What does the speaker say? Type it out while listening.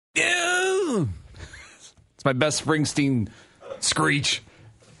It's my best Springsteen screech.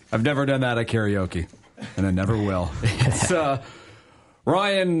 I've never done that at karaoke, and I never will. It's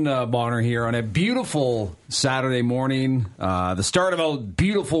Ryan Bonner here on a beautiful Saturday morning, the start of a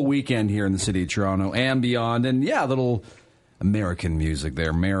beautiful weekend here in the city of Toronto and beyond. And yeah, a little American music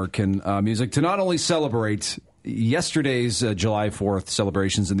there, American music to not only celebrate yesterday's July 4th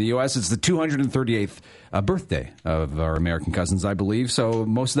celebrations in the U.S., it's the 238th birthday of our American cousins, I believe. So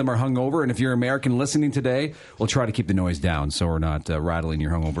most of them are hungover. And if you're American listening today, we'll try to keep the noise down so we're not rattling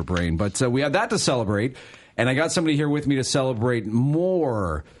your hungover brain. But we have that to celebrate. And I got somebody here with me to celebrate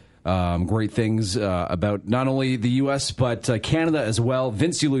more great things about not only the U.S., but Canada as well.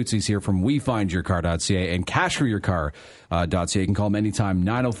 Vince Uluzzi's here from WeFindYourCar.ca and CashForYourCar.ca. You can call him anytime,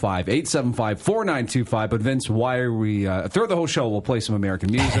 905-875-4925. But Vince, why are we, throughout the whole show, we'll play some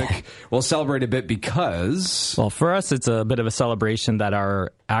American music. We'll celebrate a bit because... Well, for us, it's a bit of a celebration that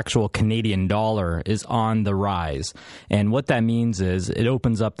our actual Canadian dollar is on the rise. And what that means is it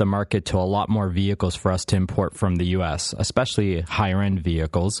opens up the market to a lot more vehicles for us to import from the U.S., especially higher-end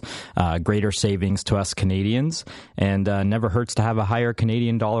vehicles, greater savings to us Canadians, and never hurts to have a higher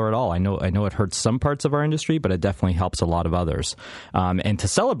Canadian dollar at all. I know it hurts some parts of our industry, but it definitely helps a lot of others. And to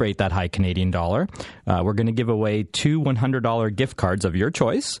celebrate that high Canadian dollar, we're going to give away 2 $100 gift cards of your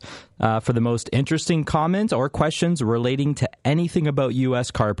choice for the most interesting comments or questions relating to anything about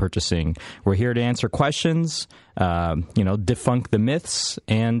U.S. car purchasing. We're here to answer questions, debunk the myths,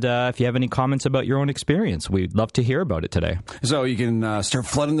 and if you have any comments about your own experience, we'd love to hear about it today. So you can start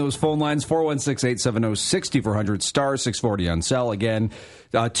flooding those phone lines, 416-870-6400, star 640 on cell. Again,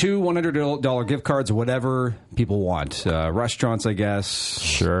 2 $100 gift cards, whatever people want. Restaurants, I guess.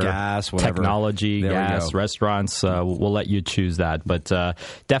 Sure. Gas, whatever. Technology, gas, restaurants. We'll let you choose that. But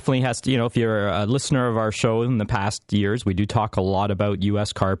definitely has to, if you're a listener of our show in the past years, we do talk a lot about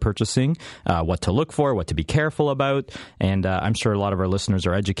U.S. car purchasing, what to look for, what to be careful about. And I'm sure a lot of our listeners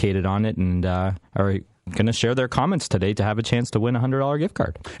are educated on it and are going to share their comments today to have a chance to win a $100 gift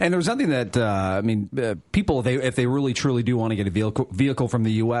card. And there's something that, people, if they really truly do want to get a vehicle from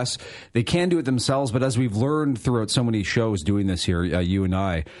the U.S., they can do it themselves. But as we've learned throughout so many shows doing this here, you and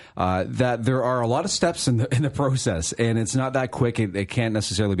I, that there are a lot of steps in the process, and it's not that quick. It can't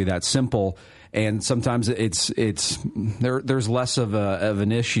necessarily be that simple. And sometimes there's less of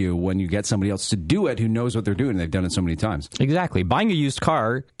an issue when you get somebody else to do it who knows what they're doing. They've done it so many times. Exactly. Buying a used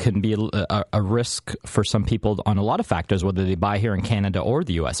car can be a risk for some people on a lot of factors, whether they buy here in Canada or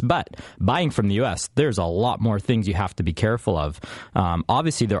the U.S. But buying from the U.S., there's a lot more things you have to be careful of.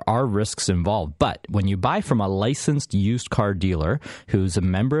 Obviously, there are risks involved. But when you buy from a licensed used car dealer who's a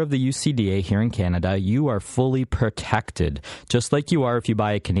member of the UCDA here in Canada, you are fully protected, just like you are if you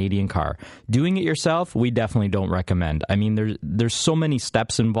buy a Canadian car. Doing it yourself, we definitely don't recommend. I mean, there's so many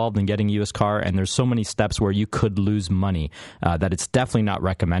steps involved in getting a U.S. car, and there's so many steps where you could lose money that it's definitely not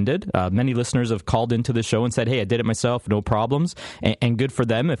recommended. Many listeners have called into the show and said, hey, I did it myself, no problems, and good for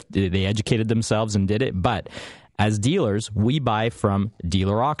them if they educated themselves and did it. But as dealers, we buy from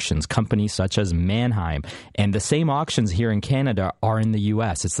dealer auctions, companies such as Manheim. And the same auctions here in Canada are in the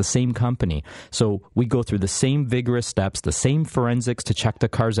U.S. It's the same company. So we go through the same vigorous steps, the same forensics to check the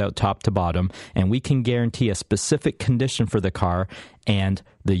cars out top to bottom, and we can guarantee a specific condition for the car, and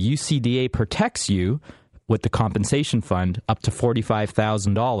the UCDA protects you with the compensation fund up to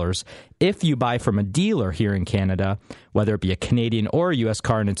 $45,000 if you buy from a dealer here in Canada, whether it be a Canadian or a U.S.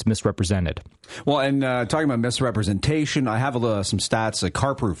 car and it's misrepresented. Well, and talking about misrepresentation, I have some stats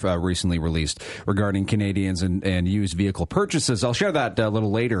CarProof recently released regarding Canadians and used vehicle purchases. I'll share that a little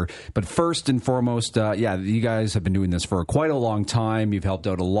later. But first and foremost, you guys have been doing this for quite a long time. You've helped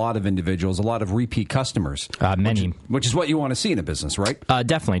out a lot of individuals, a lot of repeat customers. Many. Which is what you want to see in a business, right?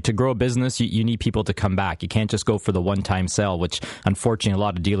 Definitely. To grow a business, you need people to come back. You can't just go for the one-time sale, which unfortunately a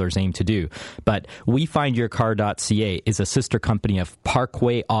lot of dealers aim to do. But WeFindYourCar.ca is a sister company of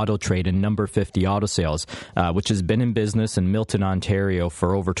Parkway Auto Trade and Number 50 Auto Sales, which has been in business in Milton, Ontario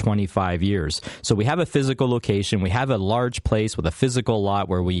for over 25 years. So we have a physical location. We have a large place with a physical lot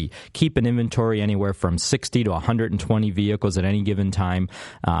where we keep an inventory anywhere from 60 to 120 vehicles at any given time.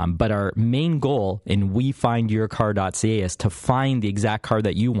 But our main goal in WeFindYourCar.ca is to find the exact car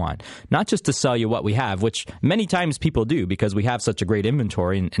that you want, not just to sell you what we have, which many times people do because we have such a great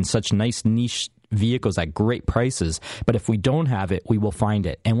inventory and such nice niche vehicles at great prices. But if we don't have it, we will find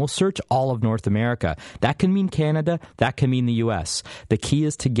it. And we'll search all of North America. That can mean Canada. That can mean the U.S. The key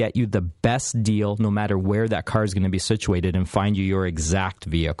is to get you the best deal no matter where that car is going to be situated and find you your exact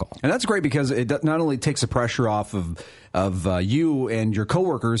vehicle. And that's great because it not only takes the pressure off of you and your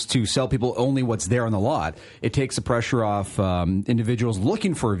coworkers to sell people only what's there on the lot. It takes the pressure off individuals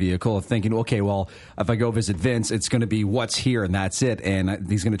looking for a vehicle of thinking, okay, well, if I go visit Vince, it's going to be what's here and that's it. And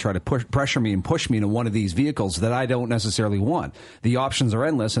he's going to try to pressure me and push me into one of these vehicles that I don't necessarily want. The options are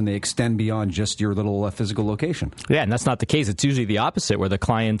endless and they extend beyond just your little physical location. Yeah, and that's not the case. It's usually the opposite, where the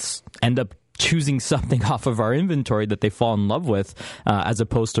clients end up choosing something off of our inventory that they fall in love with, as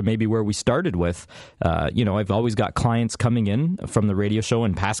opposed to maybe where we started with. I've always got clients coming in from the radio show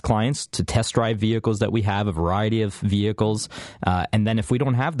and past clients to test drive vehicles that we have, a variety of vehicles. And then if we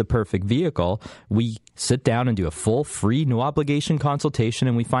don't have the perfect vehicle, we sit down and do a full free, no obligation consultation,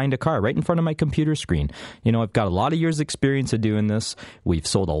 and we find a car right in front of my computer screen. I've got a lot of years experience of doing this. We've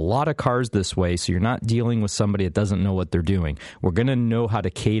sold a lot of cars this way, so you're not dealing with somebody that doesn't know what they're doing. We're going to know how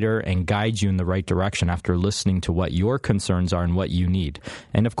to cater and guide you in the right direction after listening to what your concerns are and what you need.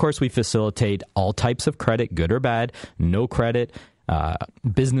 And of course, we facilitate all types of credit, good or bad, no credit,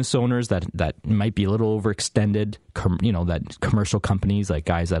 business owners that might be a little overextended, that commercial companies, like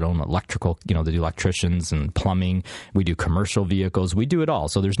guys that own electrical, they do electricians and plumbing. We do commercial vehicles. We do it all.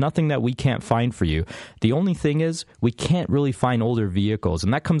 So there's nothing that we can't find for you. The only thing is we can't really find older vehicles,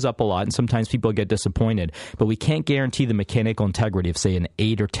 and that comes up a lot, and sometimes people get disappointed, but we can't guarantee the mechanical integrity of, say, an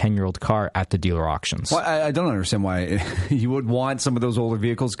 8 or 10-year-old car at the dealer auctions. Well, I don't understand why you would want some of those older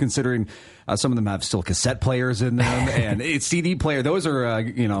vehicles, considering some of them have still cassette players in them and a CD player. Those are,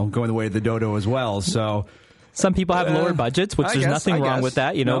 going the way of the dodo as well. So some people have lower budgets, which there's nothing wrong with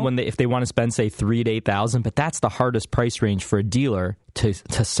that. If they want to spend, say, $3,000 to $8,000, but that's the hardest price range for a dealer to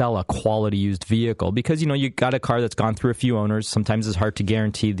sell a quality used vehicle, because you got a car that's gone through a few owners. Sometimes it's hard to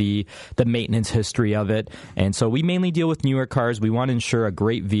guarantee the maintenance history of it, and so we mainly deal with newer cars. We want to ensure a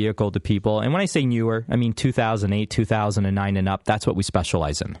great vehicle to people, and when I say newer, I mean 2008, 2009 and up. That's what we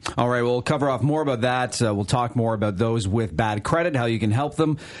specialize in. All right, we'll cover off more about that. We'll talk more about those with bad credit, how you can help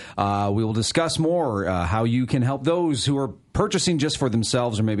them. We will discuss more how you can help those who are purchasing just for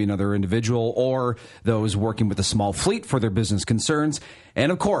themselves or maybe another individual, or those working with a small fleet for their business concerns.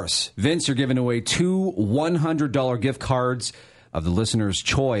 And of course, Vince, you're giving away 2 $100 gift cards of the listener's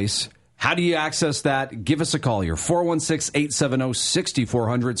choice. How do you access that? Give us a call here,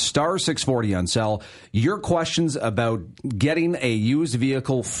 416-870-6400, star 640 on cell. Your questions about getting a used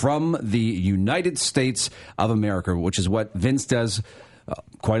vehicle from the United States of America, which is what Vince does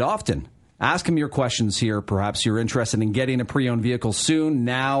quite often. Ask him your questions here. Perhaps you're interested in getting a pre-owned vehicle soon,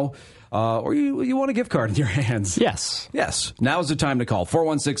 now, or you want a gift card in your hands. Yes. Now's the time to call.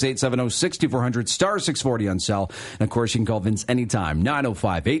 416-870-6400, star 640 on cell. And, of course, you can call Vince anytime,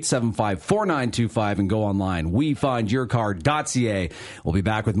 905-875-4925, and go online, wefindyourcar.ca. We'll be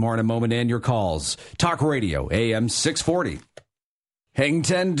back with more in a moment and your calls. Talk Radio, AM 640. Hang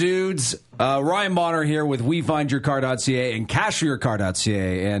 10 dudes. Ryan Bonner here with wefindyourcar.ca and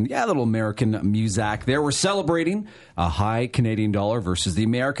cashforyourcar.ca. And a little American muzak there. We're celebrating a high Canadian dollar versus the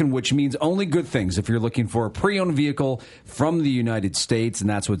American, which means only good things if you're looking for a pre-owned vehicle from the United States. And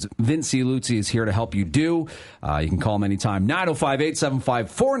that's what Vince Ieluzzi is here to help you do. You can call him anytime,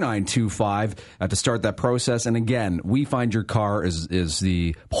 905-875-4925 to start that process. And again, We Find Your Car is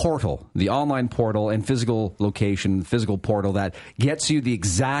the portal, the online portal and physical location, physical portal that gets you the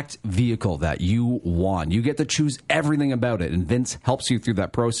exact vehicle that you want. You get to choose everything about it, and Vince helps you through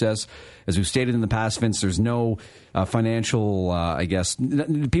that process. As we've stated in the past, Vince, there's no financial,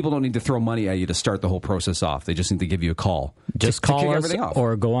 people don't need to throw money at you to start the whole process off. They just need to give you a call. Just call us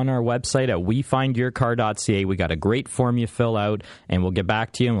or go on our website at wefindyourcar.ca. We got a great form you fill out, and we'll get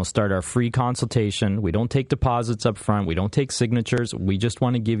back to you, and we'll start our free consultation. We don't take deposits up front. We don't take signatures. We just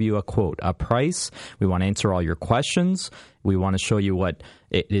want to give you a quote, a price. We want to answer all your questions. We want to show you what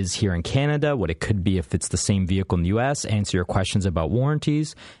it is here in Canada, what it could be if it's the same vehicle in the U.S., answer your questions about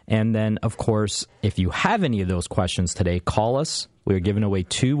warranties. And then, of course, if you have any of those questions today, call us. We're giving away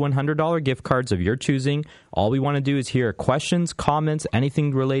 2 $100 gift cards of your choosing. All we want to do is hear questions, comments,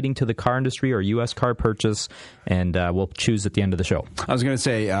 anything relating to the car industry or U.S. car purchase, and we'll choose at the end of the show. I was going to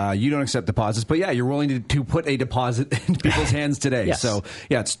say, you don't accept deposits, but you're willing to put a deposit in people's hands today. Yes. So,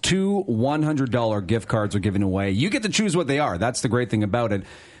 it's 2 $100 gift cards we're giving away. You get to choose what they are. That's the great thing about it.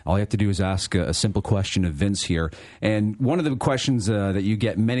 All you have to do is ask a simple question of Vince here. And one of the questions that you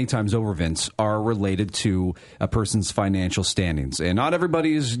get many times over, Vince, are related to a person's financial standings. And not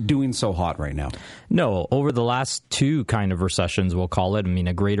everybody is doing so hot right now. No, over the last 2 kind of recessions, we'll call it. I mean,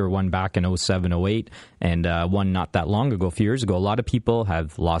 a greater one back in 07, 08, and one not that long ago, a few years ago. A lot of people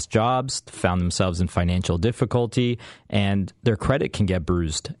have lost jobs, found themselves in financial difficulty, and their credit can get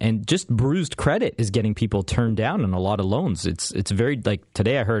bruised. And just bruised credit is getting people turned down on a lot of loans. It's very, like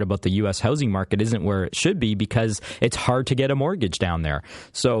today I heard heard about the U.S. housing market isn't where it should be because it's hard to get a mortgage down there.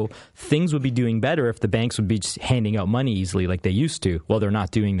 So things would be doing better if the banks would be just handing out money easily like they used to. Well, they're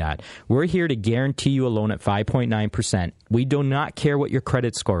not doing that. We're here to guarantee you a loan at 5.9%. We do not care what your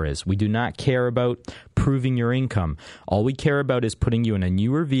credit score is. We do not care about proving your income. All we care about is putting you in a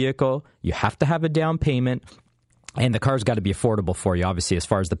newer vehicle. You have to have a down payment. And the car's got to be affordable for you, obviously, as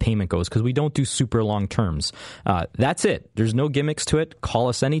far as the payment goes, because we don't do super long terms. That's it. There's no gimmicks to it. Call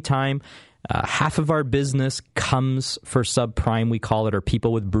us anytime. Half of our business comes for subprime, we call it, or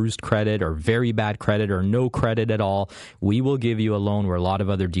people with bruised credit or very bad credit or no credit at all. We will give you a loan where a lot of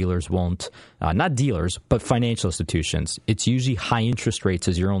other dealers won't. Not dealers, but financial institutions. It's usually high interest rates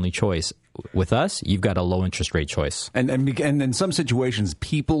as your only choice. With us, you've got a low interest rate choice. And in some situations,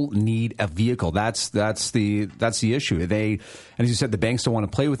 people need a vehicle. That's the issue. They, and as you said, the banks don't want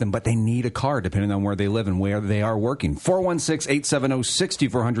to play with them, but they need a car depending on where they live and where they are working.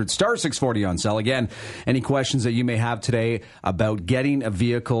 416-870-6400, star 640 on cell. Again, any questions that you may have today about getting a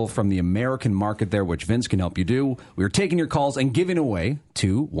vehicle from the American market there, which Vince can help you do. We're taking your calls and giving away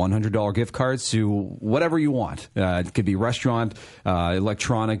two $100 gift cards to whatever you want. It could be restaurant,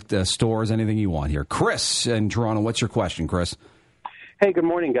 electronic stores, anything you want here. Chris in Toronto, what's your question, Chris? Hey, good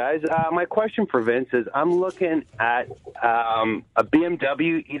morning, guys. My question for Vince is I'm looking at a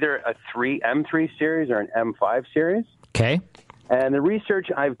BMW, either a M3 series or an M5 series. Okay. And the research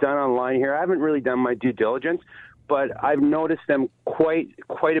I've done online here, I haven't really done my due diligence, but I've noticed them quite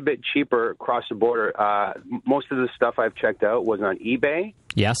a bit cheaper across the border. Most of the stuff I've checked out was on eBay.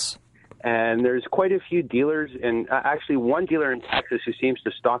 Yes. And there's quite a few dealers, and actually one dealer in Texas who seems to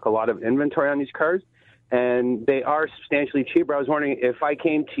stock a lot of inventory on these cars, and they are substantially cheaper. I was wondering if I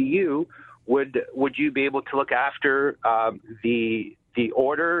came to you, would you be able to look after the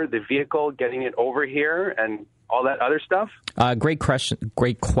order, the vehicle, getting it over here, and all that other stuff? Great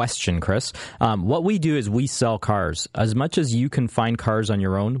question, Chris. What we do is we sell cars. As much as you can find cars on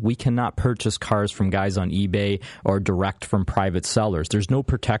your own, we cannot purchase cars from guys on eBay or direct from private sellers. There's no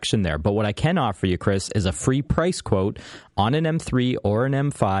protection there. But what I can offer you, Chris, is a free price quote on an M3 or an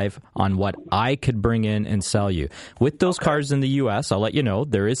M5 on what I could bring in and sell you. With those cars in the U.S., I'll let you know,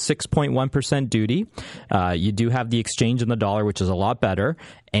 there is 6.1% duty. You do have the exchange in the dollar, which is a lot better.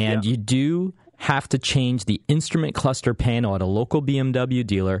 And you do have to change the instrument cluster panel at a local BMW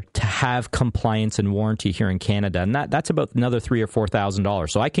dealer to have compliance and warranty here in Canada. And that's about another $3,000 or $4,000.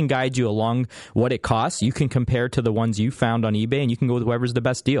 So I can guide you along what it costs. You can compare to the ones you found on eBay, and you can go with whoever's the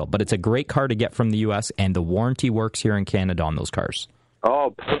best deal. But it's a great car to get from the U.S., and the warranty works here in Canada on those cars.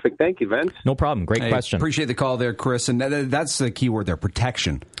 Oh, perfect. Thank you, Vince. No problem. Great question. Appreciate the call there, Chris. And that's the key word there,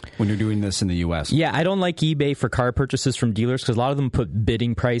 protection, when you're doing this in the U.S. Yeah, I don't like eBay for car purchases from dealers because a lot of them put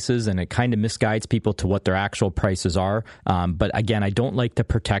bidding prices and it kind of misguides people to what their actual prices are. But again, I don't like the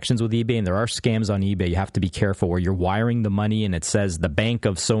protections with eBay, and there are scams on eBay. You have to be careful where you're wiring the money and it says the bank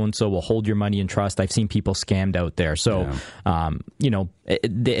of so-and-so will hold your money in trust. I've seen people scammed out there. So,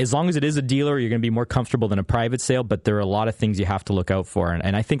 as long as it is a dealer, you're going to be more comfortable than a private sale, but there are a lot of things you have to look out for.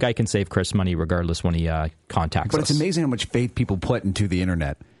 And I think I can save Chris money regardless when he contacts us. But it's amazing how much faith people put into the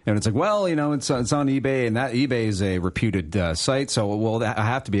internet. And it's like, well, it's on eBay, and that eBay is a reputed site, so I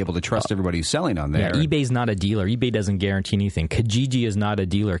have to be able to trust everybody who's selling on there. Yeah, eBay's not a dealer. eBay doesn't guarantee anything. Kijiji is not a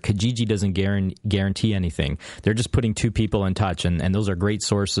dealer. Kijiji doesn't guarantee anything. They're just putting two people in touch, and those are great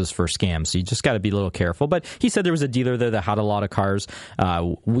sources for scams. So you just got to be a little careful. But he said there was a dealer there that had a lot of cars.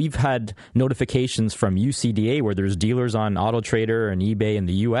 We've had notifications from UCDA where there's dealers on AutoTrader and eBay in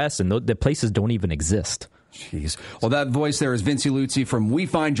the U.S., and the places don't even exist. Jeez. Well, that voice there is Vince Luzzi from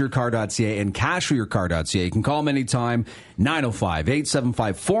WeFindYourCar.ca and CashForYourCar.ca. You can call him anytime,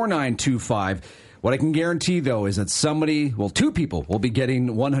 905-875-4925. What I can guarantee, though, is that two people will be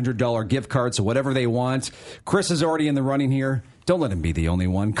getting $100 gift cards, so whatever they want. Chris is already in the running here. Don't let him be the only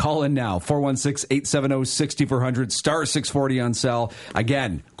one. Call in now, 416-870-6400, star 640 on cell.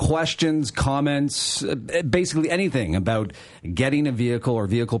 Again, questions, comments, basically anything about getting a vehicle or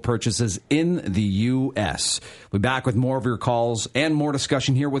vehicle purchases in the U.S. We'll be back with more of your calls and more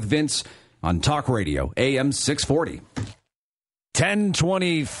discussion here with Vince on Talk Radio, AM 640.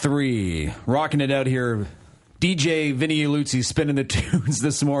 10:23, rocking it out here. DJ Vinny Luzzi spinning the tunes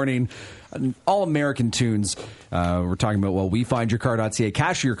this morning, all American tunes. We're talking about, WeFindYourCar.ca,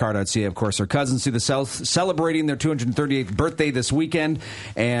 CashYourCar.ca, of course, our cousins to the south, celebrating their 238th birthday this weekend.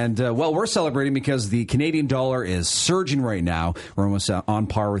 And, we're celebrating because the Canadian dollar is surging right now. We're almost on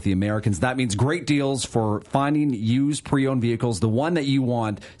par with the Americans. That means great deals for finding used pre-owned vehicles, the one that you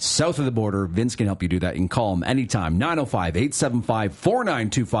want south of the border. Vince can help you do that. You can call him anytime,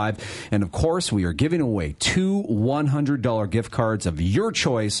 905-875-4925. And, of course, we are giving away 2 $100 gift cards of your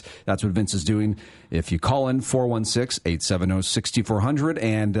choice. That's what Vince is doing. If you call in 416-870-6400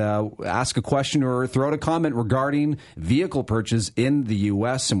 and ask a question or throw out a comment regarding vehicle purchase in the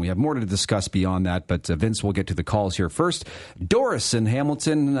U.S., and we have more to discuss beyond that, but Vince will get to the calls here first. Doris in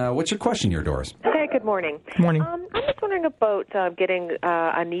Hamilton, what's your question here, Doris? Hey, good morning. Morning. I'm just wondering about getting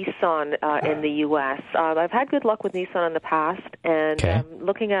a Nissan in the U.S. I've had good luck with Nissan in the past, and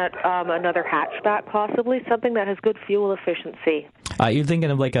looking at another hatchback possibly, something that has good fuel efficiency. You're thinking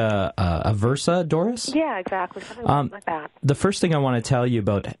of like a Versa, Doris? Yeah, exactly. Something like that. The first thing I want to tell you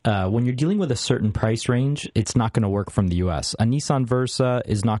about, when you're dealing with a certain price range, it's not going to work from the U.S. A Nissan Versa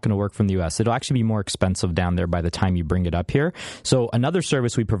is not going to work from the U.S. It'll actually be more expensive down there by the time you bring it up here. So another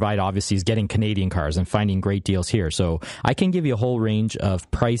service we provide, obviously, is getting Canadian cars and finding great deals here. So I can give you a whole range of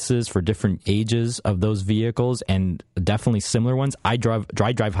prices for different ages of those vehicles, and definitely similar ones. I drive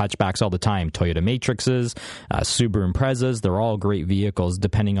hatchbacks all the time. Toyota Matrixes, Subaru Imprezas, they're all great vehicles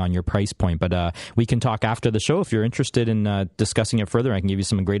depending on your price point. But we can talk after the show if you're interested in discussing it further. I can give you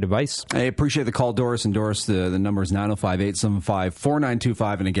some great advice. I appreciate the call, Doris. And Doris, the number is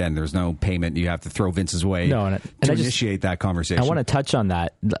 905-875-4925. And again, there's no payment you have to throw Vince's way to initiate that conversation. I want to touch on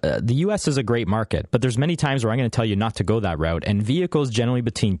that. The U.S. is a great market, but there's many times where I'm going to tell you not to go that route. And vehicles generally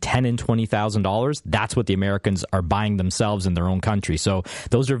between $10,000 and $20,000, that's what the Americans are buying themselves in their own country. So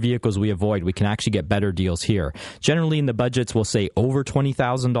those are vehicles we avoid. We can actually get better deals here. Generally in the budgets, we'll say over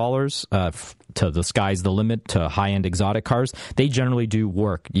 $20,000 to the sky's the limit to high-end exotic cars. They generally do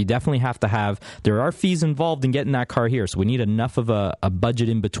work. You definitely have to have, there are fees involved in getting that car here, so we need enough of a budget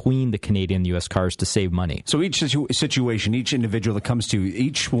in between the Canadian and U.S. cars to save money. So each situation, each individual that comes to,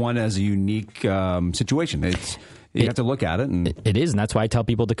 each one has a unique situation. You have to look at it. It is, and that's why I tell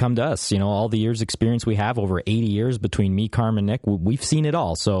people to come to us. You know, all the years experience we have, over 80 years between me, Carm, and Nick, we've seen it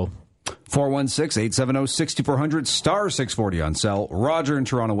all, so... 416-870-6400, star 640 on cell. Roger in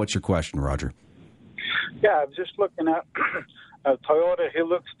Toronto, what's your question, Roger? Yeah, I was just looking at a Toyota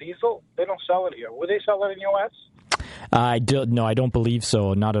Hilux diesel. They don't sell it here. Would they sell it in U.S.? No, I don't believe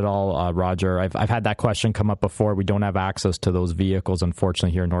so. Not at all, Roger. I've had that question come up before. We don't have access to those vehicles,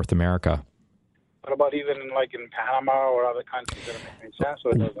 unfortunately, here in North America. What about even in Panama or other countries that make sense?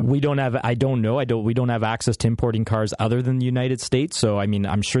 Or we don't have. I don't know. We don't have access to importing cars other than the United States. So I mean,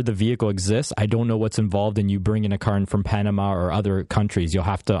 I'm sure the vehicle exists. I don't know what's involved in you bringing a car in from Panama or other countries. You'll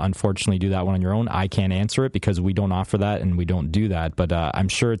have to unfortunately do that one on your own. I can't answer it because we don't offer that and we don't do that. But I'm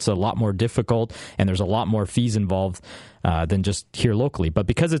sure it's a lot more difficult and there's a lot more fees involved than just here locally. But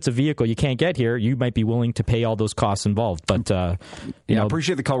because it's a vehicle you can't get here, you might be willing to pay all those costs involved. But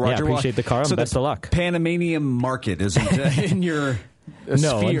appreciate the call, Roger. Yeah, appreciate the call. So best of luck. Panamanian market isn't in your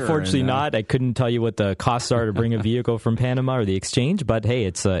No, unfortunately not. I couldn't tell you what the costs are to bring a vehicle from Panama or the exchange, but hey,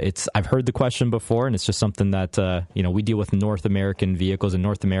 it's I've heard the question before, and it's just something that we deal with North American vehicles in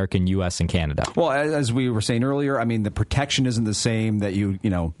North American, U.S. and Canada. Well, as we were saying earlier, I mean, the protection isn't the same that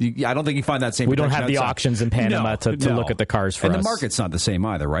I don't think you find that same. We don't have outside. the auctions in Panama to look at the cars for us. And the market's not the same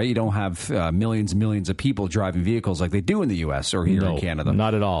either, right? You don't have millions and millions of people driving vehicles like they do in the U.S. or here in Canada.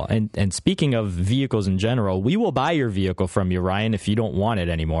 Not at all. And speaking of vehicles in general, we will buy your vehicle from you, Ryan, if you don't want it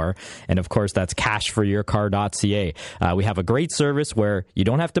anymore. And of course, that's cashforyourcar.ca. We have a great service where you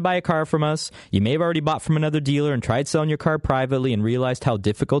don't have to buy a car from us. You may have already bought from another dealer and tried selling your car privately and realized how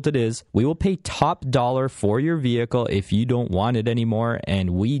difficult it is. We will pay top dollar for your vehicle if you don't want it anymore,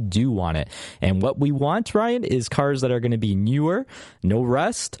 and we do want it. And what we want, Ryan, is cars that are going to be newer, no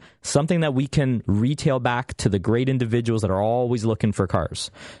rust, something that we can retail back to the great individuals that are always looking for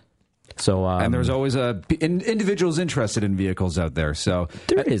cars. So, and there's always individuals interested in vehicles out there. So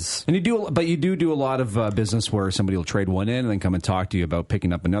there is, and you do a lot of business where somebody will trade one in and then come and talk to you about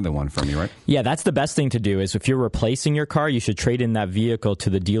picking up another one from you, right? Yeah, that's the best thing to do. Is if you're replacing your car, you should trade in that vehicle to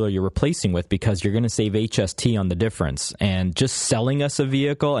the dealer you're replacing with, because you're going to save HST on the difference. And just selling us a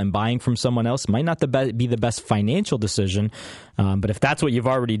vehicle and buying from someone else might not be the best financial decision. But if that's what you've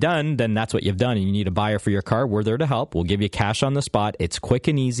already done, then that's what you've done, and you need a buyer for your car. We're there to help. We'll give you cash on the spot. It's quick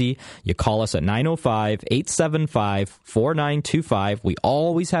and easy. You call us at 905-875-4925. We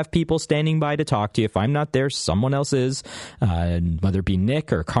always have people standing by to talk to you. If I'm not there, someone else is, whether it be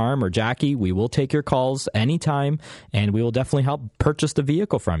Nick or Carm or Jackie. We will take your calls anytime, and we will definitely help purchase the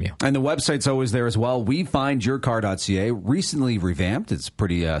vehicle from you. And the website's always there as well. WeFindYourCar.ca, recently revamped. It's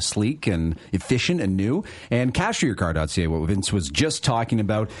pretty sleek and efficient and new. And CashForYourCar.ca, what Vince was just talking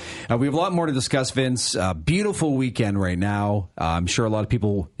about. We have a lot more to discuss, Vince. Beautiful weekend right now. I'm sure a lot of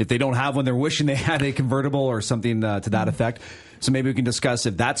people, if they don't have one, they're wishing they had a convertible or something to that effect. So maybe we can discuss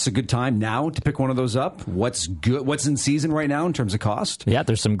if that's a good time now to pick one of those up. What's good? What's in season right now in terms of cost? Yeah,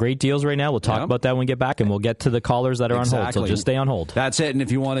 there's some great deals right now. We'll talk about that when we get back, and we'll get to the callers that are on hold. So just stay on hold. That's it. And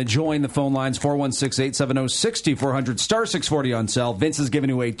if you want to join the phone lines, 416-870-6400, star 640 on sale. Vince is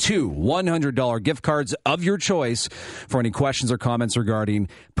giving away 2 $100 gift cards of your choice for any questions or comments regarding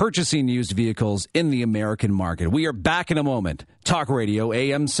purchasing used vehicles in the American market. We are back in a moment. Talk Radio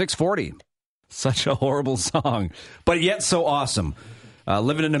AM 640. Such a horrible song, but yet so awesome.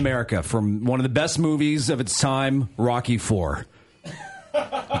 Living in America, from one of the best movies of its time, Rocky IV.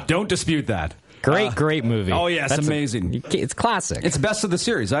 Don't dispute that. Great movie. Oh, yeah, it's amazing. It's classic. It's best of the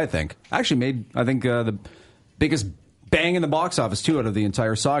series, I think. Actually made, the biggest bang in the box office, too, out of the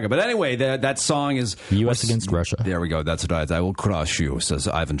entire saga. But anyway, that song is... U.S. against Russia. There we go. That's what I will crush you, says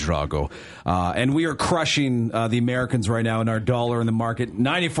Ivan Drago. And we are crushing the Americans right now in our dollar in the market.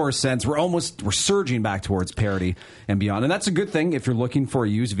 94 cents. We're surging back towards parity and beyond. And that's a good thing if you're looking for a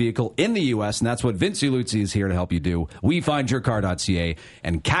used vehicle in the U.S., and that's what Vince Uluzzi is here to help you do. WeFindYourCar.ca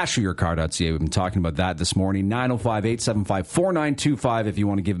and CashForYourCar.ca. We've been talking about that this morning. 905-875-4925 if you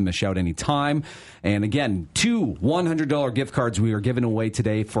want to give him a shout anytime. And again, 2 $100 gift cards we are giving away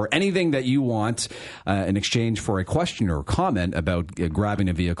today for anything that you want in exchange for a question or a comment about grabbing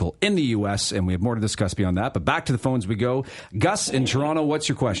a vehicle in the U.S. And we have more to discuss beyond that. But back to the phones we go. Gus in Toronto, what's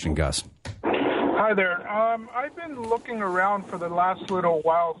your question, Gus? Hi there. I've been looking around for the last little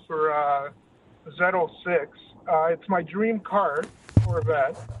while for a Z06. It's my dream car,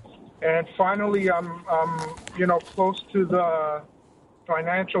 Corvette. And finally, I'm close to the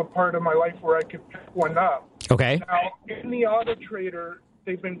financial part of my life where I could pick one up. Okay. Now, in the Auto Trader,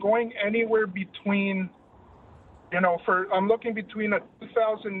 they've been going anywhere between, I'm looking between a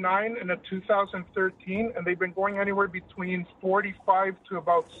 2009 and a 2013, and they've been going anywhere between 45 to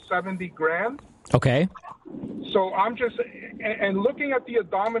about 70 grand. Okay. So I'm just, and looking at the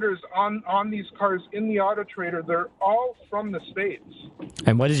odometers on these cars in the Auto Trader, they're all from the States.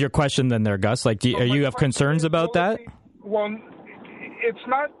 And what is your question then there, Gus? Like, do you have concerns about that? Well, it's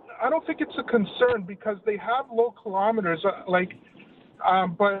not, I don't think it's a concern because they have low kilometers,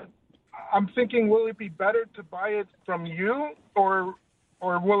 but I'm thinking, will it be better to buy it from you or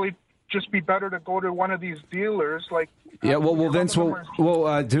will it just be better to go to one of these dealers? Vince,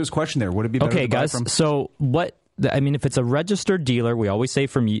 we'll do his question there. Would it be better to buy from? So if it's a registered dealer, we always say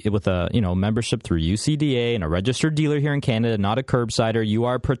with a membership through UCDA and a registered dealer here in Canada, not a curbsider, you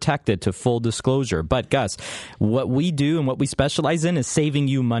are protected to full disclosure. But Gus, what we do and what we specialize in is saving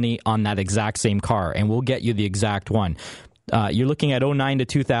you money on that exact same car, and we'll get you the exact one. You're looking at 09 to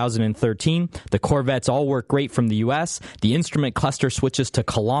 2013. The Corvettes all work great from the U.S. The instrument cluster switches to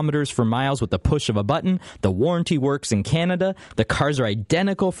kilometers for miles with the push of a button. The warranty works in Canada. The cars are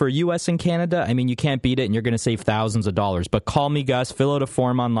identical for U.S. and Canada. I mean, you can't beat it, and you're going to save thousands of dollars. But call me, Gus. Fill out a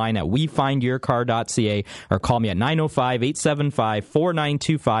form online at WeFindYourCar.ca or call me at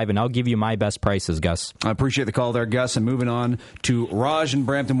 905-875-4925, and I'll give you my best prices, Gus. I appreciate the call there, Gus. And moving on to Raj in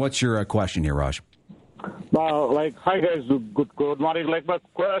Brampton. What's your question here, Raj? Well, hi guys, good morning. My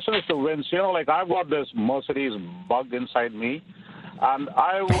question is to Vince. I've got this Mercedes bug inside me, and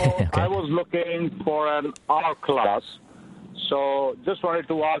I was looking for an R-Class. So just wanted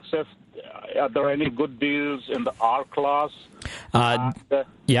to ask if are there any good deals in the R-Class?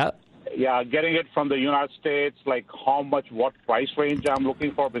 Yeah. Yeah, getting it from the United States, what price range I'm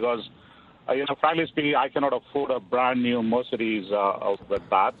looking for, because, frankly speaking, I cannot afford a brand new Mercedes with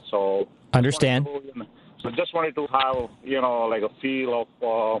that, so... Understand. Just wanted to have, a feel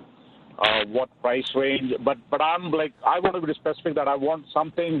of what price range. But I want to be specific that I want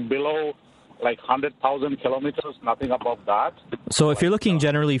something below 100,000 kilometers, nothing above that. So if you're looking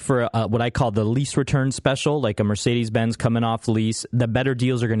generally for what I call the lease return special, like a Mercedes-Benz coming off lease, the better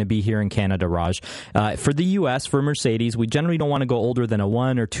deals are going to be here in Canada, Raj. For the U.S., for Mercedes, we generally don't want to go older than a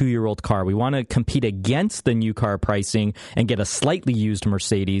 1 or 2 year old car. We want to compete against the new car pricing and get a slightly used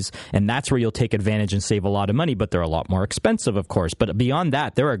Mercedes, and that's where you'll take advantage and save a lot of money, but they're a lot more expensive, of course. But beyond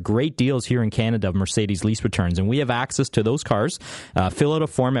that, there are great deals here in Canada of Mercedes lease returns, and we have access to those cars. Fill out a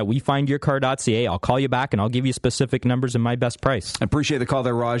form at WeFindYourCar.ca usedcar.ca. I'll call you back and I'll give you specific numbers and my best price. I appreciate the call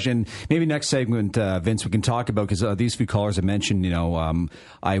there, Raj. And maybe next segment, Vince, we can talk about, because these few callers have mentioned,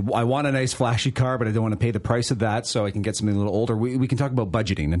 I want a nice flashy car, but I don't want to pay the price of that, so I can get something a little older. We can talk about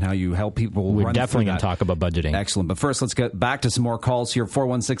budgeting and how you help people We're run definitely through going to talk about budgeting. Excellent. But first, let's get back to some more calls here.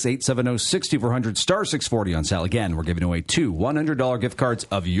 416-870-6400, star 640 on sale. Again, we're giving away 2 $100 gift cards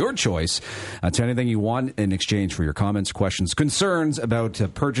of your choice to anything you want in exchange for your comments, questions, concerns about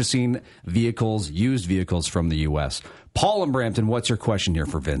purchasing vehicles, used vehicles from the U.S. Paul in Brampton, what's your question here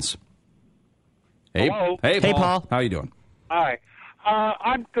for Vince? Hey, Hello. Hey, Paul. How you doing? Hi.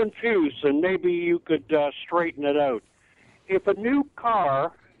 I'm confused, and maybe you could straighten it out. If a new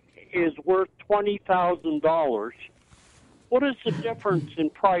car is worth $20,000, what is the difference in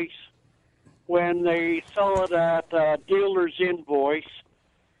price when they sell it at dealer's invoice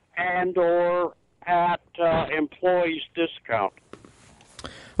and or at employee's discount?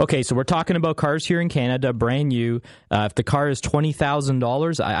 Okay, so we're talking about cars here in Canada, brand new. If the car is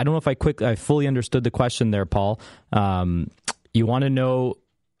 $20,000, I don't know if I fully understood the question there, Paul. You want to know...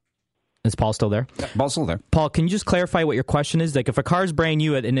 Is Paul still there? Yeah, Paul's still there. Paul, can you just clarify what your question is? Like, if a car is brand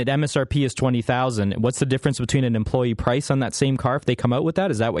new and its MSRP is $20,000, what's the difference between an employee price on that same car if they come out with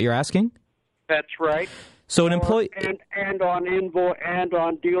that? Is that what you're asking? That's right. So an employee and on invoice and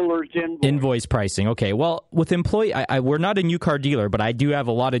on dealer's invoice pricing. Okay, well, with employee, we're not a new car dealer, but I do have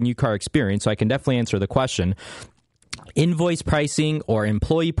a lot of new car experience, so I can definitely answer the question. Invoice pricing or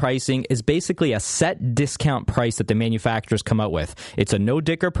employee pricing is basically a set discount price that the manufacturers come out with. It's a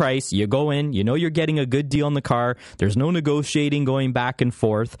no-dicker price. You go in, you know you're getting a good deal on the car. There's no negotiating going back and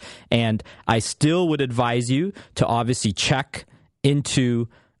forth. And I still would advise you to obviously check into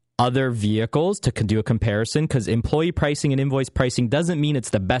other vehicles to do a comparison, because employee pricing and invoice pricing doesn't mean it's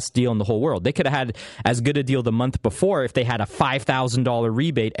the best deal in the whole world. They could have had as good a deal the month before if they had a $5,000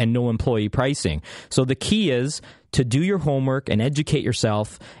 rebate and no employee pricing. So the key is to do your homework and educate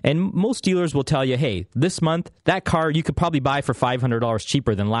yourself. And most dealers will tell you, hey, this month, that car you could probably buy for $500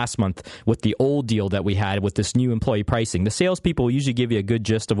 cheaper than last month with the old deal that we had with this new employee pricing. The salespeople will usually give you a good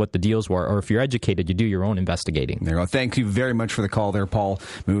gist of what the deals were, or if you're educated, you do your own investigating. There you go. Thank you very much for the call there, Paul.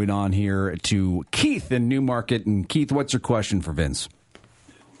 Moving on here to Keith in Newmarket. And Keith, what's your question for Vince?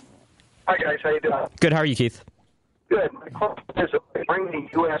 Hi, guys. How you doing? Good. How are you, Keith? Good. My question is, bring the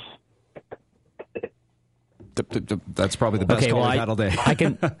U.S. That's probably the best call we've had all day.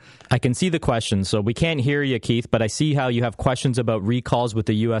 I can see the question, so we can't hear you, Keith, but I see how you have questions about recalls with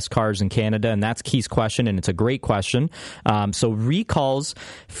the U.S. cars in Canada, and that's Keith's question, and it's a great question. So recalls,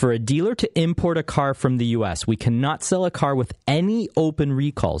 for a dealer to import a car from the U.S., we cannot sell a car with any open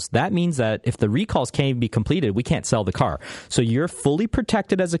recalls. That means that if the recalls can't even be completed, we can't sell the car. So you're fully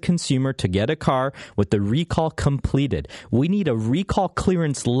protected as a consumer to get a car with the recall completed. We need a recall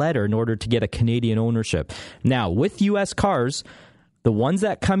clearance letter in order to get a Canadian ownership. Now, with U.S. cars, the ones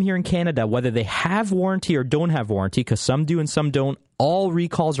that come here in Canada, whether they have warranty or don't have warranty, because some do and some don't, all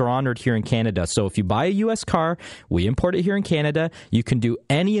recalls are honored here in Canada. So if you buy a U.S. car, we import it here in Canada. You can do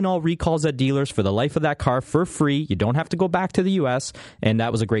any and all recalls at dealers for the life of that car for free. You don't have to go back to the U.S. And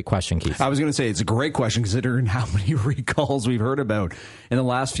that was a great question, Keith. I was going to say, it's a great question considering how many recalls we've heard about in the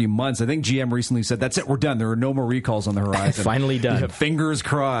last few months. I think GM recently said, that's it, we're done. There are no more recalls on the horizon. Finally done. Yeah, fingers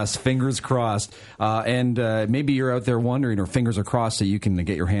crossed, fingers crossed. And maybe you're out there wondering, or fingers are crossed, that you can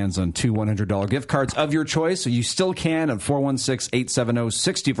get your hands on 2 $100 gift cards of your choice. So you still can at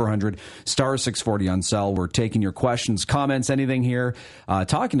 416-870-6400, star 640 on cell. We're taking your questions, comments, anything here,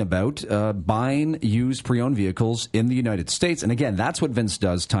 talking about buying used pre-owned vehicles in the United States. And again, that's what Vince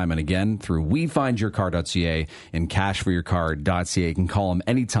does time and again through WeFindYourCar.ca and CashForYourCar.ca. You can call him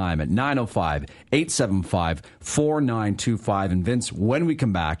anytime at 905-875-4925. And Vince, when we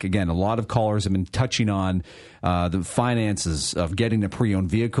come back, again, a lot of callers have been touching on the finances of getting a pre-owned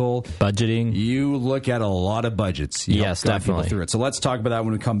vehicle. Budgeting. You look at a lot of budgets. Yes, definitely. Through it. So let's talk about that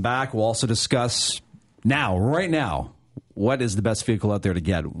when we come back. We'll also discuss right now, what is the best vehicle out there to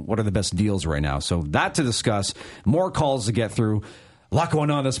get? What are the best deals right now? So that to discuss. More calls to get through. A lot going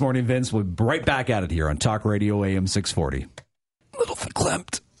on this morning, Vince. We'll be right back at it here on Talk Radio AM 640. Little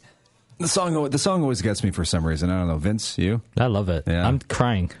verklempt. The song always gets me for some reason. I don't know. Vince, you? I love it. Yeah. I'm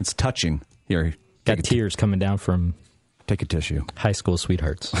crying. It's touching. Here. Got tears coming down from take a tissue. High school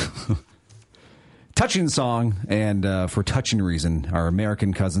sweethearts. touching song, and for touching reason, our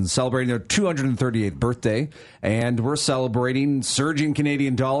American cousins celebrating their 238th birthday, and we're celebrating surging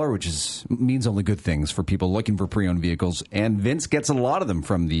Canadian dollar, which means only good things for people looking for pre-owned vehicles. And Vince gets a lot of them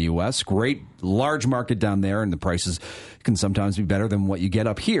from the U.S. Great large market down there, and the prices can sometimes be better than what you get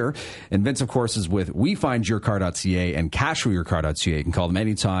up here. And Vince, of course, is with WeFindYourCar.ca and CashForYourCar.ca. You can call them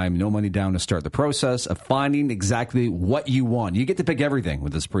anytime, no money down to start the process of finding exactly what you want. You get to pick everything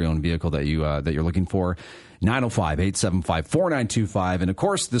with this pre-owned vehicle that you're looking for. 905-875-4925. And of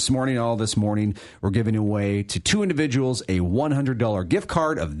course, this morning, we're giving away to two individuals a $100 gift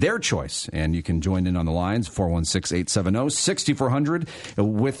card of their choice. And you can join in on the lines, 416-870-6400,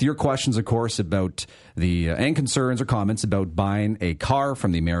 with your questions, of course, about and concerns or comments about buying a car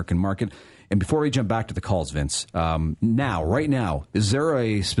from the American market. And before we jump back to the calls, Vince, right now, is there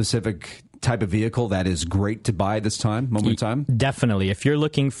a specific type of vehicle that is great to buy this moment in time? Definitely. If you're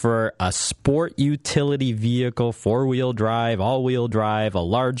looking for a sport utility vehicle, 4-wheel drive, all-wheel drive, a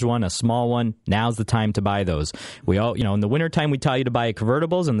large one, a small one, now's the time to buy those. We all, in the wintertime, we tell you to buy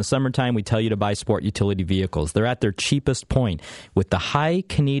convertibles. In the summertime, we tell you to buy sport utility vehicles. They're at their cheapest point. With the high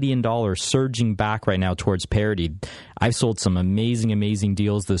Canadian dollar surging back right now towards parity, I've sold some amazing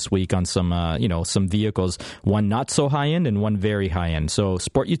deals this week on some vehicles, one not so high-end and one very high-end. So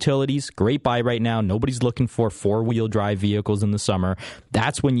sport utilities, great buy right now. Nobody's looking for 4-wheel drive vehicles in the summer.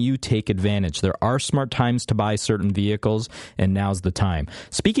 That's when you take advantage. There are smart times to buy certain vehicles, and now's the time.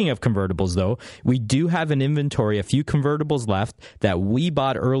 Speaking of convertibles, though, we do have an inventory, a few convertibles left that we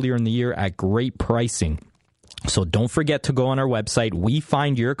bought earlier in the year at great pricing. So don't forget to go on our website,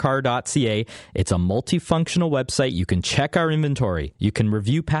 WeFindYourCar.ca. It's a multifunctional website. You can check our inventory. You can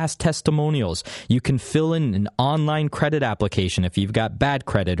review past testimonials. You can fill in an online credit application if you've got bad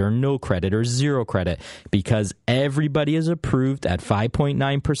credit or no credit or zero credit, because everybody is approved at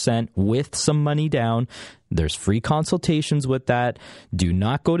 5.9% with some money down. There's free consultations with that. Do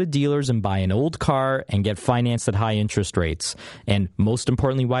not go to dealers and buy an old car and get financed at high interest rates. And most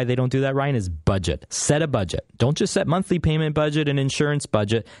importantly, why they don't do that, Ryan, is budget. Set a budget. Don't just set monthly payment budget and insurance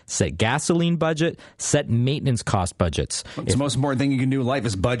budget. Set gasoline budget. Set maintenance cost budgets. It's the most important thing you can do in life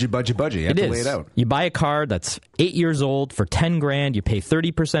is budget. You have to lay it out. You buy a car that's 8 years old for $10,000. You pay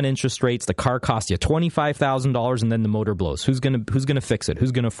 30% interest rates. The car costs you $25,000, and then the motor blows. Who's gonna fix it?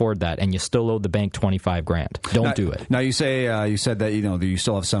 Who's gonna afford that? And you still owe the bank $25,000. Don't do it. Now you said that you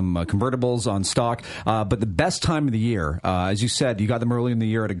still have some convertibles on stock, but the best time of the year, as you said, you got them early in the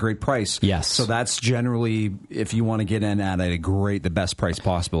year at a great price. Yes. So that's generally if you want to get in at the best price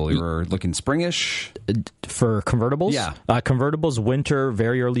possible. You're looking springish for convertibles. Yeah, convertibles, winter,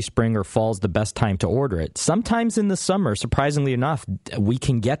 very early spring or fall's the best time to order it. Sometimes in the summer, surprisingly enough, we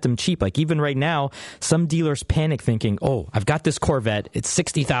can get them cheap. Like even right now, some dealers panic thinking, "Oh, I've got this Corvette. It's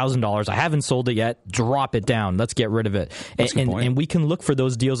 $60,000. I haven't sold it yet. Drop it down. Let's get rid of it." And we can look for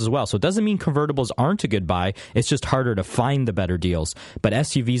those deals as well. So it doesn't mean convertibles aren't a good buy. It's just harder to find the better deals. But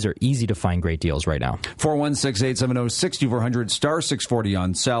SUVs are easy to find great deals right now. 416-870-6400, star 640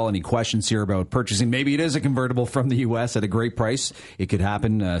 on sell. Any questions here about purchasing? Maybe it is a convertible from the U.S. at a great price. It could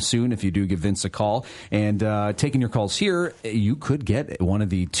happen soon if you do give Vince a call. And taking your calls here, you could get one of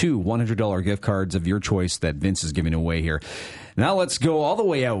the two $100 gift cards of your choice that Vince is giving away here. Now let's go all the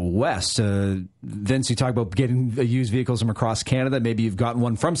way out west. Vince, you talk about getting used vehicles from across Canada. Maybe you've gotten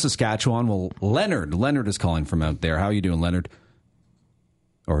one from Saskatchewan. Well, Leonard is calling from out there. How are you doing, Leonard?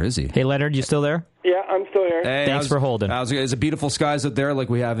 Or is he? Hey, Leonard, you still there? Yeah, I'm still here. Hey, Thanks for holding. Is it beautiful skies out there like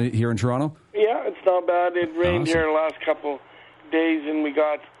we have here in Toronto? Yeah, it's not bad. It rained here the last couple days, and we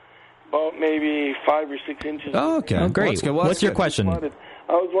got about maybe 5 or 6 inches. Oh, okay. Oh, great. Well, what's your question? I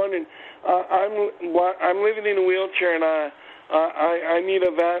was wondering, I'm living in a wheelchair, and I need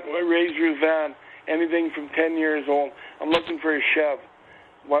a van, a raised roof van, anything from 10 years old. I'm looking for a Chev.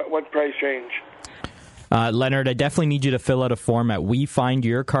 What price range? Leonard, I definitely need you to fill out a form at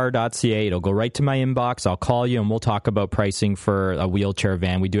WeFindYourCar.ca. It'll go right to my inbox. I'll call you, and we'll talk about pricing for a wheelchair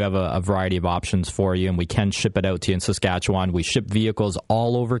van. We do have a variety of options for you, and we can ship it out to you in Saskatchewan. We ship vehicles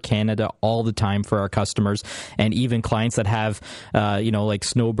all over Canada all the time for our customers, and even clients that have, like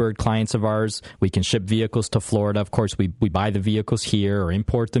Snowbird clients of ours, we can ship vehicles to Florida. Of course, we buy the vehicles here or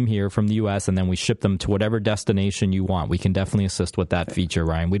import them here from the U.S., and then we ship them to whatever destination you want. We can definitely assist with that feature,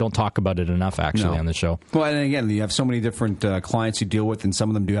 Ryan. We don't talk about it enough, actually, on the show. Well, and again, you have so many different clients you deal with, and some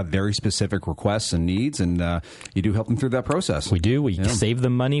of them do have very specific requests and needs, and you do help them through that process. We do. We save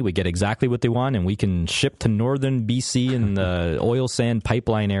them money. We get exactly what they want, and we can ship to northern BC and the oil sand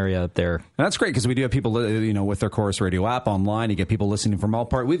pipeline area up there. And that's great because we do have people, with their Chorus Radio app online. You get people listening from all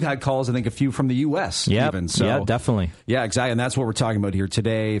parts. We've had calls, I think, a few from the U.S. even. So, yeah, definitely. Yeah, exactly. And that's what we're talking about here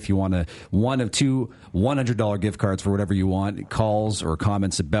today. If you want one of two $100 gift cards for whatever you want, calls or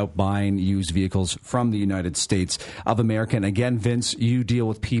comments about buying used vehicles from the United States of America. And again, Vince, you deal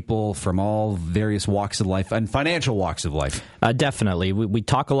with people from all various walks of life and financial walks of life. Definitely. We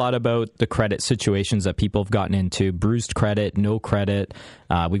talk a lot about the credit situations that people have gotten into, bruised credit, no credit.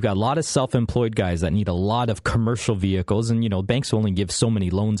 We've got a lot of self-employed guys that need a lot of commercial vehicles, and banks only give so many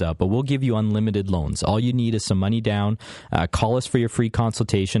loans out, but we'll give you unlimited loans. All you need is some money down. Call us for your free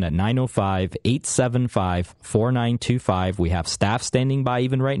consultation at 905-875-4925. We have staff standing by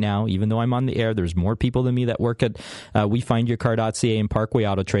even right now. Even though I'm on the air, there's more people than me that work at WeFindYourCar.ca and Parkway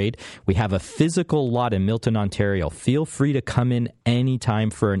Auto Trade. We have a physical lot in Milton, Ontario. Feel free to come in anytime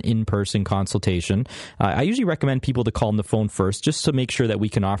for an in-person consultation. I usually recommend people to call on the phone first just to make sure that we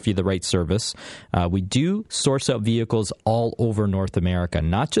can offer you the right service. We do source out vehicles all over North America,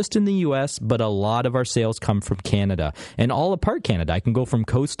 not just in the U.S., but a lot of our sales come from Canada and all apart Canada. I can go from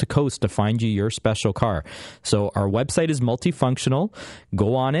coast to coast to find you your special car. So our website is multifunctional.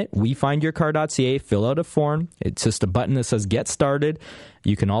 Go on it, WeFindYourCar.ca, fill out a form. It's just a button that says Get Started.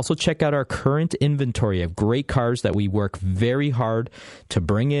 You can also check out our current inventory of great cars that we work very hard to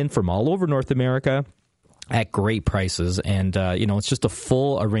bring in from all over North America at great prices. And, it's just a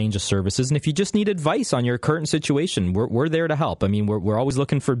full range of services. And if you just need advice on your current situation, we're there to help. I mean, we're always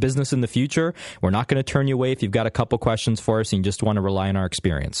looking for business in the future. We're not going to turn you away if you've got a couple questions for us and you just want to rely on our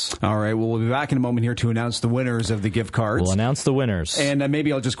experience. All right. Well, we'll be back in a moment here to announce the winners of the gift cards. We'll announce the winners. And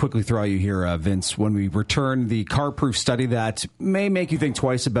maybe I'll just quickly throw you here, Vince, when we return the car-proof study that may make you think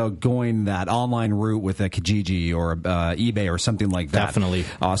twice about going that online route with a Kijiji or eBay or something like that. Definitely.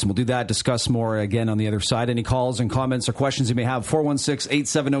 Awesome. We'll do that. Discuss more again on the other side. Any calls and comments or questions you may have,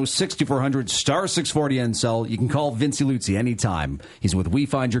 416-870-6400, star 640 NSL. You can call Vince Luzzi anytime. He's with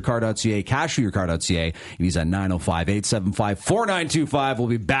WeFindYourCar.ca, CashForYourCar.ca, and he's at 905-875-4925. We'll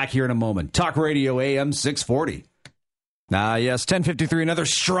be back here in a moment. Talk Radio AM 640. Yes, 10:53, another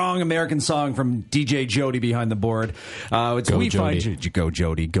strong American song from DJ Jody behind the board. It's Go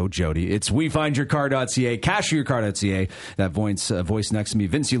Jody. Go Jody. It's WeFindYourCar.ca, CashForYourCar.ca. That voice next to me,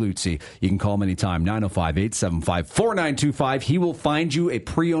 Vince Luzzi. You can call him anytime, 905-875-4925. He will find you a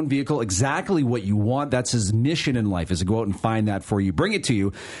pre-owned vehicle, exactly what you want. That's his mission in life, is to go out and find that for you, bring it to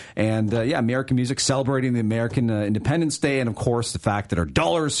you. And American music, celebrating the American Independence Day, and of course the fact that our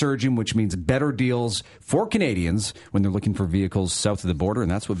dollar is surging, which means better deals for Canadians when they're looking for vehicles south of the border,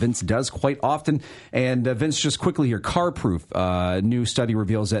 and that's what Vince does quite often. And Vince, just quickly here, CarProof, new study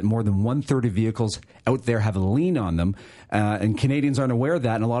reveals that more than 1/3 of vehicles out there have a lien on them, and Canadians aren't aware of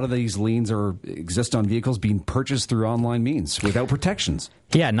that, and a lot of these liens exist on vehicles being purchased through online means without protections.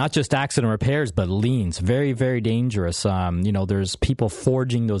 Yeah, not just accident repairs, but liens. Very, very dangerous. There's people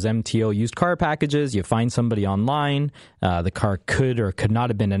forging those MTO used car packages. You find somebody online. The car could or could not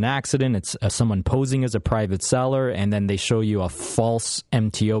have been an accident. It's someone posing as a private seller, and then they show you a false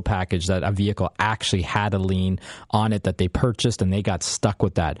MTO package that a vehicle actually had a lien on it that they purchased, and they got stuck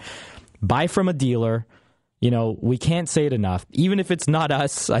with that. Buy from a dealer. We can't say it enough. Even if it's not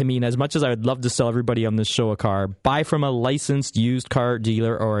us, I mean, as much as I would love to sell everybody on this show a car, buy from a licensed used car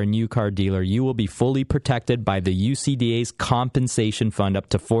dealer or a new car dealer. You will be fully protected by the UCDA's compensation fund up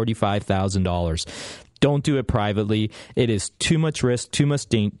to $45,000. Don't do it privately. It is too much risk, too much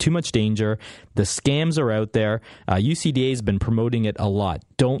danger. The scams are out there. UCDA has been promoting it a lot.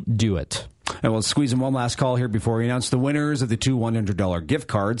 Don't do it. And we'll squeeze in one last call here before we announce the winners of the two $100 gift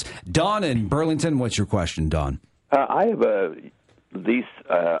cards. Don in Burlington, what's your question, Don? I have a lease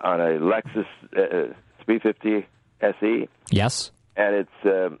on a Lexus 350 SE. Yes. And it's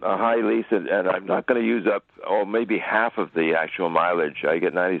a high lease, and I'm not going to use up, maybe half of the actual mileage. I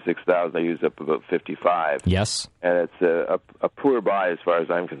get 96,000. I use up about 55. Yes. And it's a poor buy as far as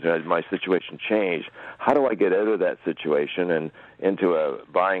I'm concerned. My situation changed. How do I get out of that situation and into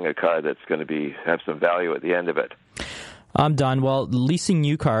buying a car that's going to have some value at the end of it? I'm done. Well, leasing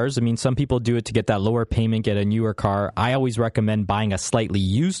new cars, I mean, some people do it to get that lower payment, get a newer car. I always recommend buying a slightly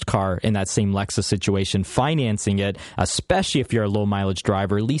used car in that same Lexus situation, financing it, especially if you're a low mileage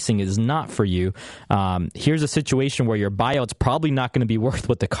driver. Leasing is not for you. Here's a situation where your buyout's probably not going to be worth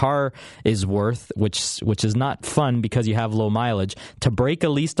what the car is worth, which is not fun because you have low mileage. To break a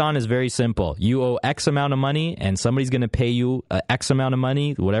lease on is very simple. You owe X amount of money and somebody's going to pay you X amount of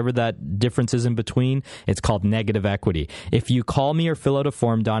money, whatever that difference is in between. It's called negative equity. If you call me or fill out a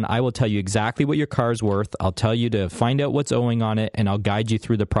form, Don, I will tell you exactly what your car is worth. I'll tell you to find out what's owing on it, and I'll guide you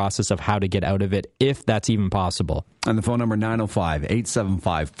through the process of how to get out of it, if that's even possible. And the phone number,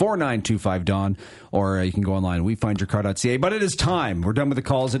 905-875-4925, Don. Or you can go online, wefindyourcar.ca. But it is time. We're done with the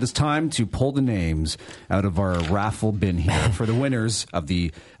calls. It is time to pull the names out of our raffle bin here for the winners of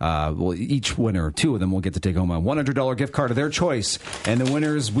the, each winner, two of them will get to take home a $100 gift card of their choice. And the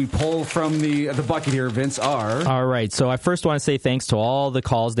winners we pull from the bucket here, Vince, are... All right. So I first want to say thanks to all the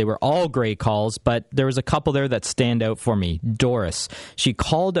calls. They were all great calls, but there was a couple there that stand out for me. Doris, she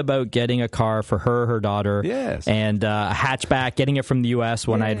called about getting a car for her daughter. Yes. And a hatchback, getting it from the U.S.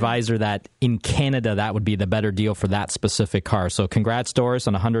 when I advised her that in Canada, that would be the better deal for that specific car. So congrats, Doris,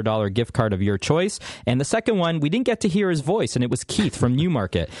 on a $100 gift card of your choice. And the second one, we didn't get to hear his voice, and it was Keith from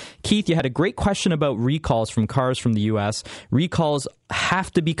Newmarket. Keith, you had a great question about recalls from cars from the U.S. Recalls have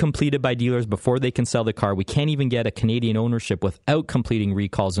to be completed by dealers before they can sell the car. We can't even get a Canadian ownership without completing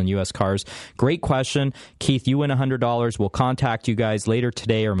recalls on U.S. cars. Great question. Keith, you win $100. We'll contact you guys later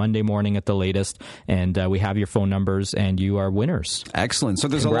today or Monday morning at the latest, and we have your phone numbers, and you are winners. Excellent. So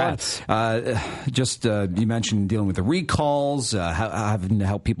there's Congrats. a lot. You mentioned dealing with the recalls, having to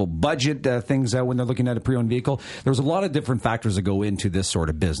help people budget things out when they're looking at a pre-owned vehicle. There's a lot of different factors that go into this sort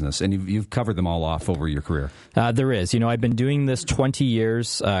of business, and you've covered them all off over your career. There is. I've been doing this 20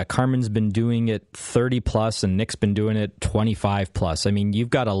 years. Carmen's been doing it 30 plus, and Nick's been doing it 25 plus. I mean, you've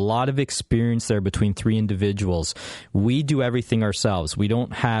got a lot of experience there between three individuals. We do everything ourselves. We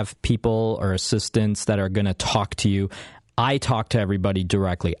don't have people or assistants that are going to talk to you. I talk to everybody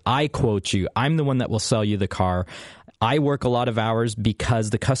directly. I quote you. I'm the one that will sell you the car. I work a lot of hours because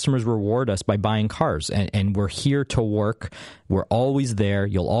the customers reward us by buying cars, and we're here to work. We're always there.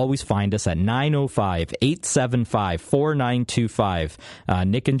 You'll always find us at 905-875-4925.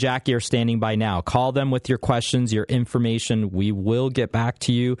 Nick and Jackie are standing by now. Call them with your questions, your information. We will get back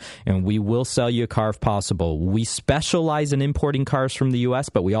to you, and we will sell you a car if possible. We specialize in importing cars from the U.S.,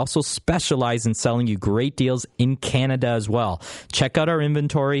 but we also specialize in selling you great deals in Canada as well. Check out our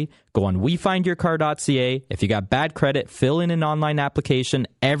inventory. Go on wefindyourcar.ca. If you got bad credit, fill in an online application.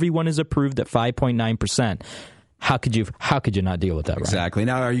 Everyone is approved at 5.9%. How could you not deal with that, Ryan? Exactly.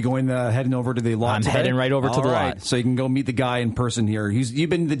 Now, are you heading over to the lot I'm today? heading right over to the lot. So you can go meet the guy in person here. You've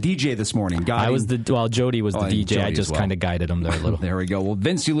been the DJ this morning. Jody was the DJ. Jody I just kind of guided him there a little. There we go. Well,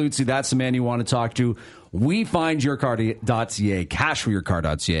 Vince Uluzzi, that's the man you want to talk to. WeFindYourCar.ca,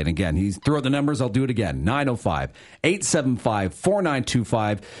 cashforyourcar.ca. And again, he's throw out the numbers. I'll do it again.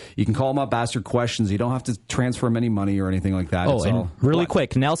 905-875-4925. You can call him up, ask your questions. You don't have to transfer him any money or anything like that.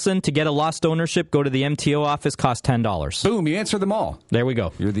 Quick, Nelson, to get a lost ownership, go to the MTO office, costs $10. Boom, you answer them all. There we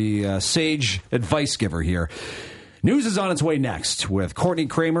go. You're the sage advice giver here. News is on its way next with Courtney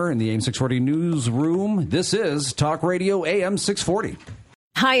Kramer in the AM 640 newsroom. This is Talk Radio AM 640.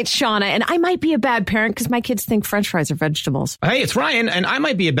 Hi, it's Shauna, and I might be a bad parent because my kids think French fries are vegetables. Hey, it's Ryan, and I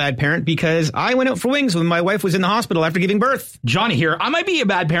might be a bad parent because I went out for wings when my wife was in the hospital after giving birth. Johnny here. I might be a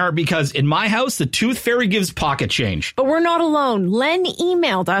bad parent because in my house, the tooth fairy gives pocket change. But we're not alone. Len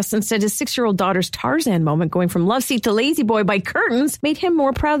emailed us and said his 6-year-old daughter's Tarzan moment going from love seat to lazy boy by curtains made him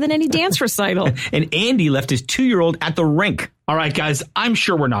more proud than any dance recital. And Andy left his 2-year-old at the rink. All right, guys, I'm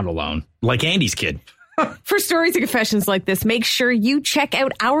sure we're not alone. Like Andy's kid. For stories and confessions like this, make sure you check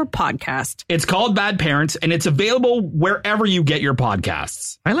out our podcast. It's called Bad Parents, and it's available wherever you get your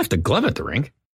podcasts. I left a glove at the rink.